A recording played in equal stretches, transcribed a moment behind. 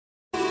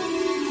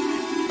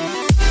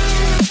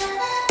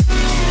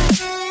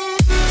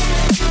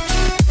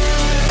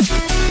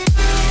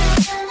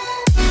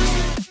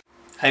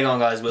Hey going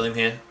guys, William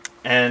here.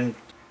 And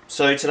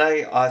so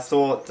today I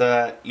thought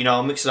that,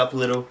 I'll mix it up a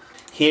little.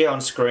 Here on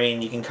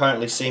screen you can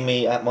currently see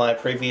me at my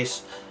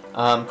previous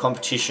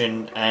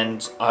competition,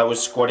 and I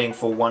was squatting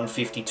for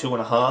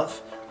 152.5.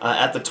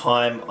 At the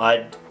time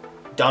I'd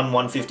done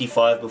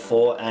 155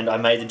 before and I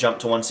made the jump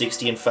to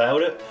 160 and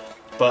failed it.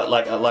 But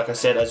like I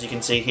said, as you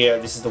can see here,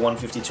 this is the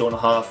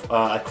 152.5.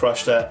 I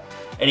crushed that.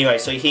 Anyway,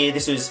 so here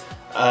this was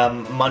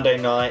Monday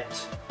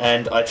night,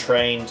 and I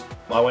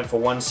went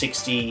for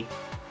 160,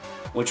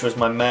 which was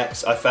my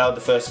max. I failed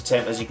the first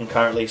attempt, as you can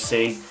currently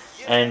see,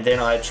 and then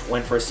I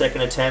went for a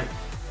second attempt,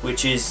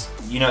 which is,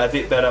 a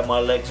bit better. My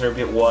legs are a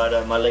bit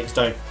wider. My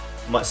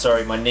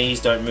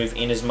knees don't move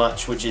in as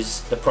much, which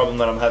is the problem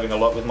that I'm having a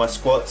lot with my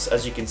squats,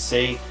 as you can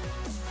see.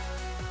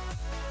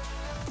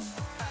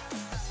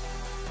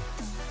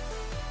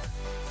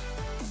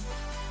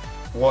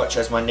 Watch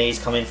as my knees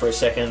come in for a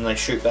second and they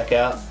shoot back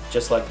out,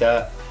 just like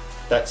that.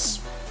 That's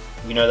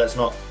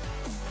not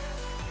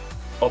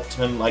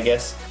optimum, I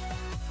guess.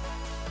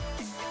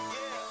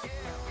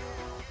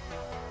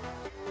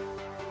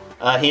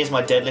 Here's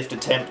my deadlift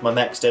attempt, my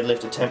max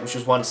deadlift attempt, which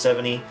was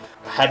 170.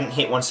 I hadn't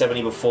hit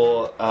 170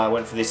 before I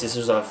went for this. This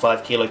was a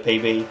 5 kilo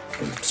PB.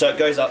 So it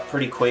goes up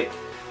pretty quick.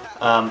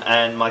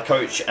 And my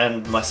coach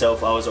and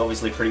myself, I was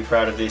obviously pretty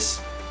proud of this.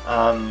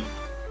 And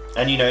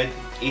it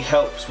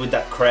helps with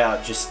that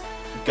crowd just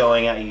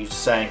going at you,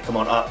 just saying, come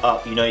on, up,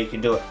 up, you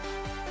can do it.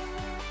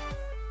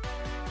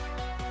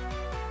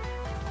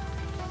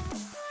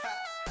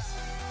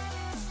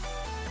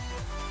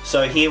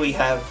 So here we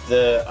have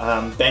the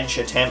bench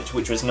attempt,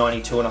 which was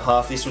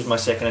 92.5. This was my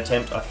second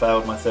attempt. I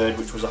failed my third,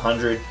 which was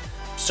 100.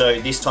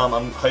 So this time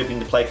I'm hoping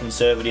to play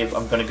conservative.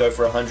 I'm going to go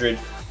for 100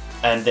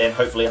 and then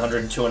hopefully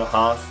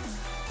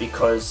 102.5,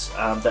 because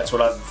that's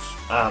what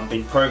I've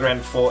been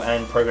programmed for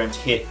and programmed to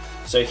hit.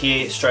 So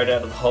here, straight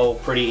out of the hole,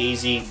 pretty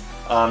easy.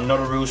 Not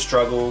a real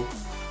struggle.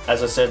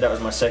 As I said, that was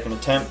my second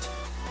attempt.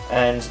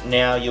 And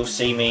now you'll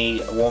see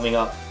me warming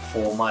up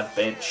for my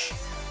bench.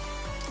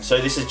 So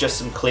this is just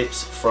some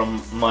clips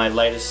from my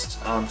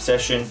latest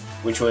session,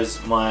 which was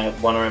my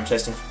 1RM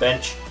testing for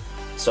bench.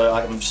 So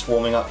I'm just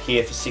warming up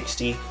here for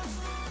 60,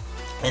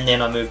 and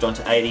then I moved on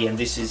to 80, and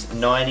this is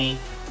 90.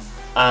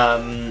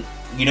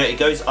 It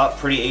goes up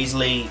pretty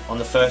easily on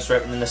the first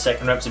rep, and then the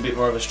second rep's a bit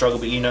more of a struggle,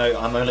 but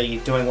I'm only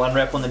doing 1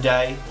 rep on the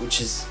day, which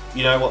is,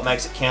 what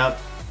makes it count.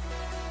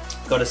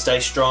 Got to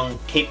stay strong,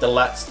 keep the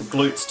lats, the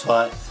glutes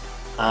tight.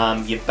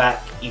 Your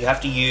back, you have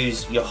to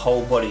use your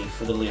whole body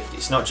for the lift.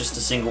 It's not just a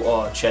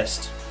single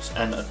chest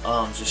and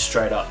arms just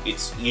straight up.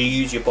 You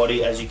use your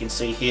body, as you can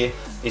see here.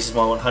 This is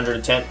my 100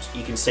 attempt.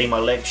 You can see my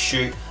legs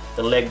shoot,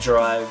 the leg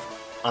drive.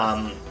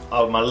 My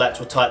lats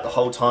were tight the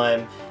whole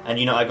time, and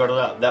I got it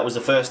up. That was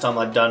the first time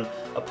I'd done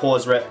a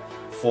pause rep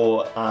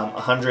for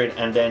 100,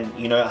 and then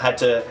I had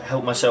to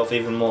help myself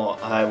even more.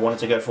 I wanted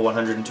to go for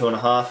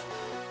 102.5,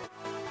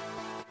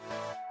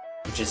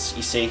 which is,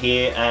 you see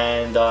here,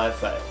 and I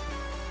failed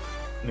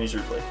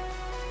miserably.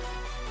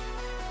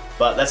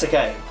 But that's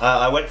okay.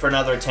 I went for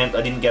another attempt.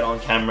 I didn't get on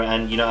camera,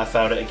 and I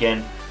failed it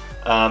again.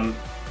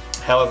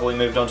 However, we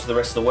moved on to the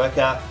rest of the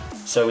workout.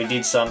 So we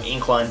did some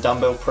incline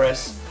dumbbell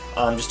press.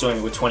 Just doing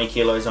it with 20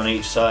 kilos on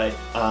each side.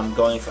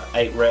 Going for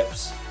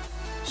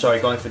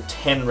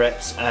 10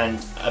 reps,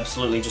 and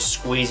absolutely just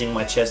squeezing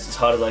my chest as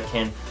hard as I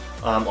can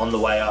on the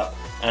way up.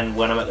 And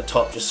when I'm at the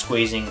top, just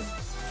squeezing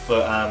as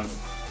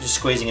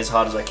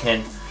hard as I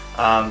can.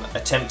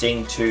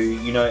 Attempting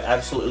to,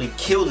 absolutely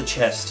kill the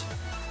chest,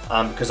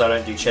 because I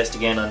don't do chest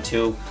again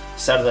until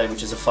Saturday,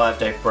 which is a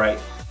 5-day break.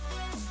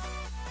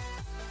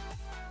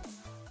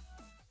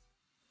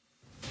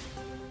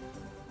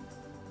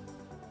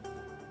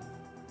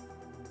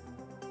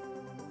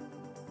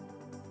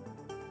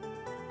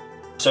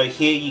 So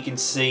here you can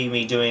see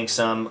me doing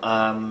some,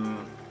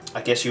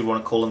 I guess you'd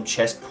want to call them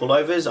chest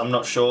pullovers. I'm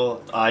not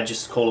sure, I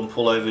just call them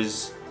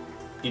pullovers.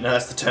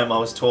 That's the term I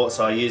was taught,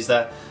 so I use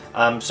that.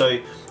 So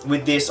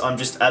with this, I'm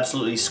just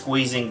absolutely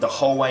squeezing the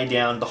whole way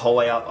down, the whole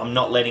way up. I'm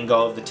not letting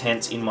go of the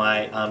tense in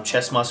my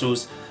chest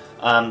muscles.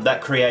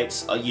 That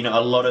creates a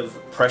lot of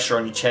pressure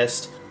on your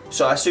chest.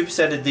 So I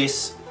supersetted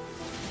this.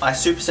 I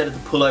supersetted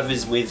the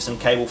pullovers with some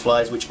cable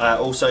flies, which I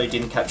also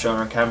didn't capture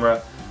on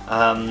camera.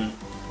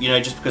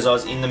 Just because I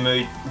was in the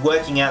mood.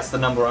 Working out's the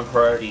 #1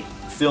 priority.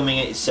 Filming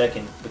it is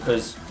second,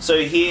 because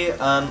so here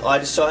I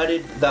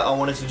decided that I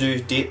wanted to do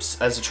dips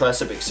as a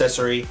tricep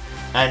accessory,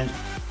 and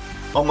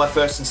on my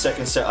first and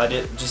second set I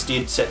just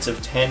did sets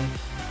of 10,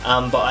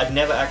 but I'd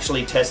never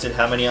actually tested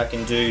how many I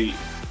can do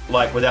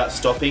without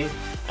stopping,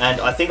 and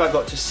I think I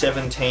got to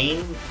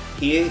 17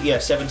 here,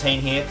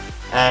 17 here,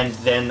 and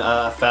then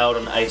failed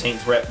on the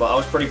 18th rep, but I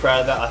was pretty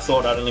proud of that. I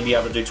thought I'd only be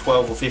able to do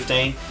 12 or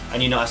 15,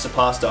 and I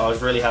surpassed it. I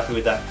was really happy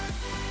with that.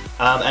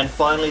 And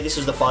finally, this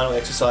was the final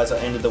exercise I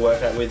ended the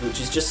workout with, which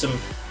is just some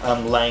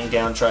laying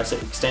down tricep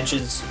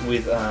extensions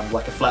with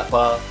like a flat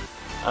bar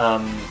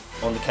on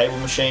the cable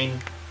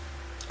machine.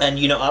 And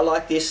I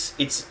like this.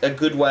 It's a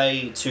good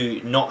way to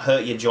not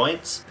hurt your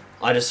joints.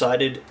 I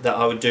decided that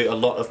I would do a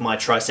lot of my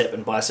tricep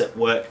and bicep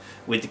work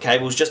with the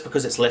cables just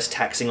because it's less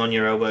taxing on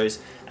your elbows,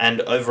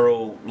 and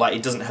overall, like,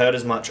 it doesn't hurt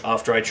as much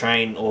after I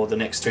train or the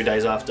next 2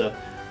 days after,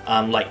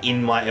 like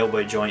in my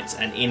elbow joints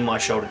and in my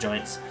shoulder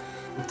joints.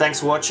 Thanks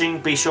for watching.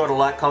 Be sure to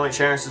like, comment,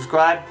 share and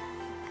subscribe.